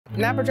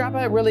Napa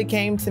Trapa really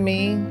came to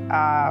me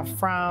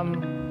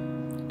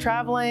from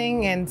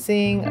traveling and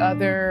seeing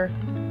other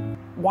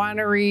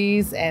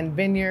wineries and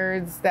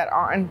vineyards that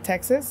aren't in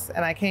Texas.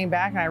 And I came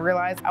back and I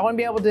realized I want to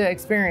be able to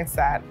experience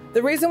that.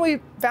 The reason we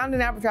founded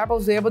Napa Trapa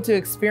was to be able to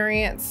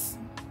experience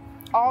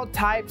all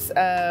types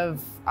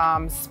of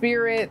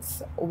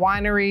spirits,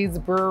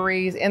 wineries,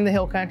 breweries in the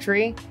Hill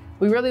Country.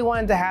 We really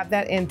wanted to have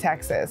that in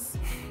Texas.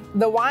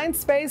 The wine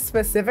space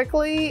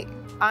specifically,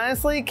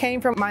 honestly,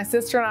 came from my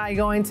sister and I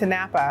going to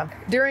Napa.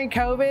 During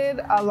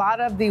COVID, a lot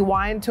of the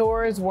wine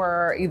tours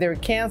were either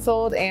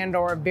canceled and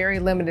or very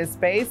limited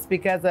space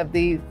because of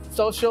the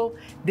social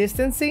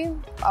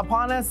distancing.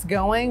 Upon us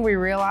going, we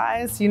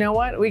realized, you know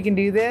what, we can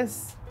do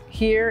this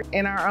here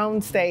in our own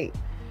state.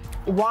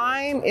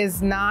 Wine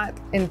is not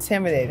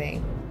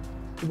intimidating.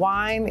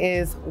 Wine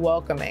is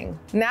welcoming.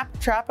 Napa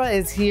Trapa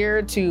is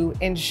here to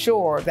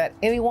ensure that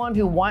anyone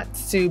who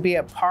wants to be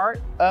a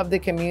part of the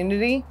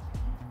community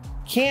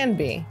can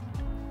be.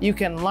 You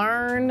can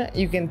learn,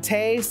 you can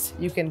taste,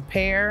 you can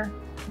pair.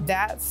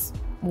 That's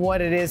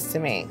what it is to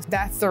me.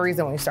 That's the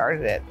reason we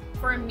started it.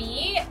 For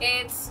me,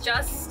 it's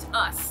just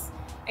us.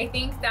 I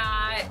think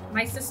that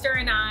my sister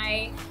and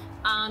I,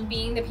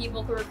 being the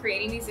people who are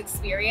creating these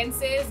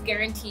experiences,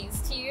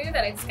 guarantees to you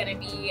that it's going to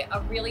be a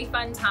really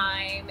fun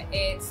time.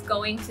 It's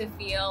going to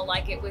feel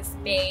like it was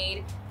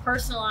made,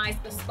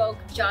 personalized, bespoke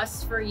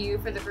just for you,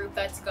 for the group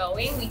that's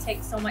going. We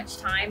take so much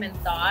time and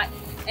thought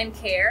and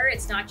care.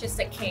 It's not just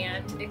a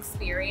canned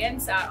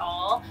experience at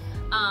all.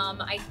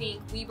 I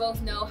think we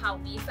both know how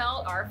we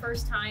felt our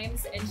first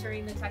times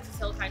entering the Texas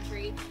Hill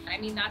Country. I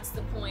mean, that's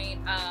the point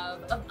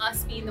of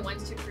us being the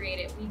ones to create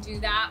it. We do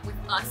that with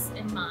us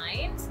in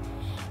mind.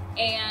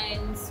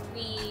 And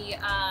we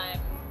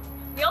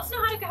also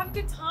know how to have a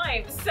good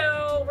time.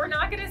 So we're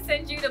not gonna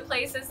send you to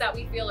places that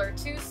we feel are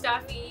too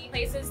stuffy,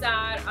 places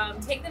that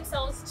take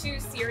themselves too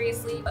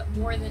seriously, but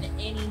more than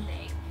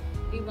anything,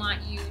 we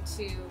want you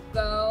to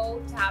go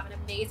to have an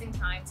amazing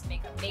time, to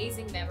make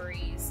amazing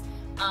memories,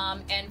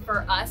 and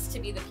for us to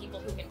be the people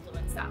who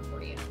influence that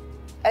for you.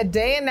 A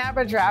day in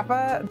Napa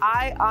Trapa,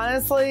 I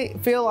honestly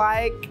feel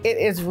like it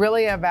is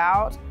really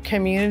about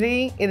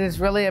community. It is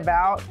really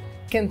about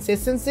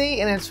consistency,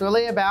 and it's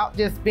really about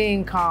just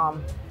being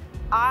calm.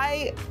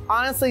 I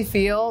honestly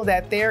feel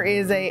that there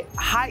is a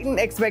heightened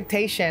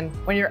expectation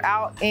when you're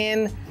out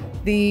in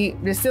the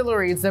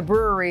distilleries, the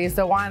breweries,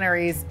 the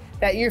wineries,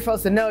 that you're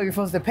supposed to know, you're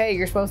supposed to pay,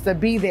 you're supposed to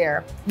be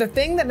there. The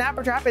thing that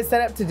Napa Trapa is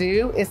set up to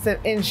do is to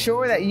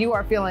ensure that you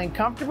are feeling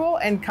comfortable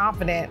and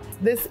confident.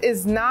 This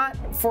is not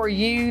for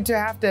you to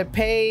have to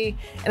pay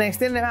an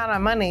extended amount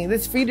of money.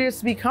 This is for you to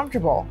just be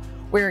comfortable.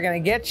 We're gonna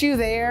get you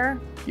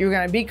there, you're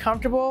gonna be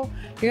comfortable,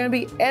 you're gonna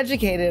be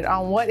educated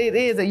on what it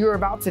is that you're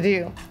about to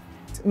do.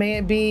 May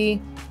it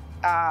be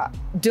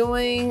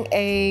doing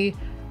a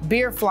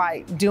beer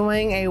flight,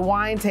 doing a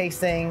wine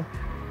tasting.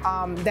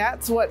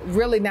 That's what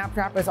really Napa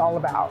Trapa is all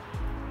about.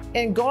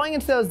 And going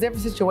into those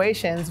different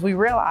situations, we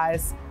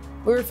realized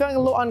we were feeling a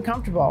little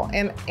uncomfortable.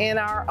 And in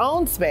our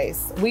own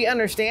space, we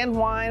understand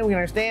wine, we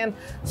understand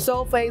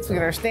sulfates, we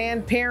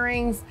understand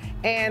pairings,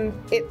 and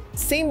it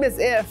seemed as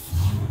if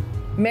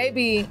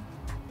maybe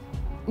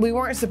we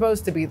weren't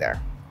supposed to be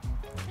there.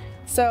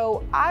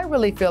 So I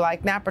really feel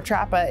like Napa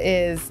Trapa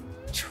is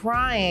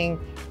trying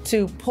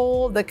to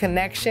pull the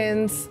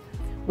connections.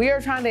 We are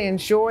trying to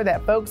ensure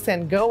that folks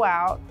can go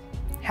out,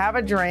 have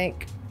a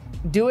drink,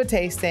 do a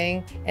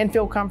tasting, and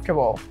feel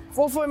comfortable.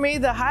 Well, for me,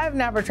 the high of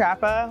Napa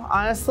Trapa,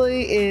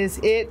 honestly, is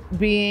it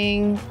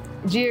being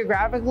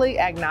geographically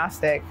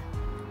agnostic.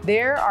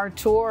 There are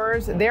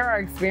tours, there are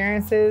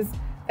experiences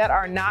that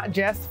are not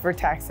just for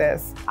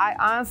Texas. I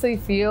honestly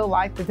feel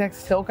like the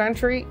Texas Hill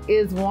Country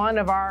is one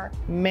of our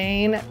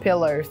main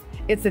pillars.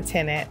 It's a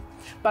tenet.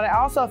 But I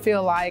also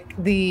feel like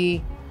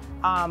the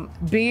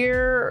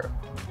beer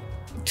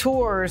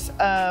tours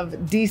of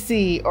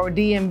DC or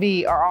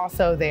DMV are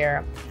also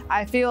there.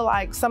 I feel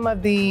like some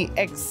of the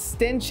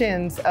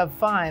extensions of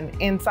fun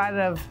inside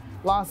of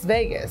Las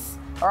Vegas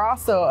are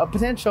also a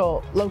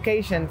potential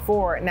location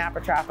for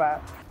Napa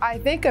Trapa. I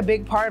think a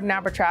big part of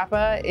Napa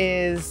Trapa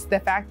is the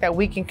fact that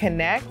we can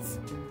connect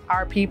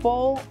our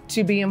people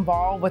to be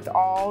involved with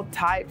all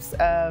types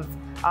of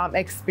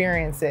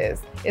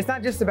experiences. It's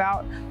not just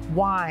about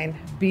wine,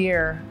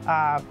 beer,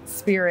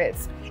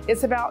 spirits.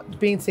 It's about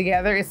being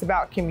together. It's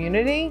about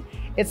community.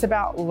 It's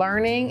about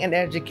learning and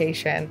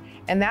education.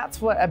 And that's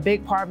what a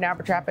big part of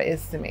Napa Trapa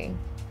is to me.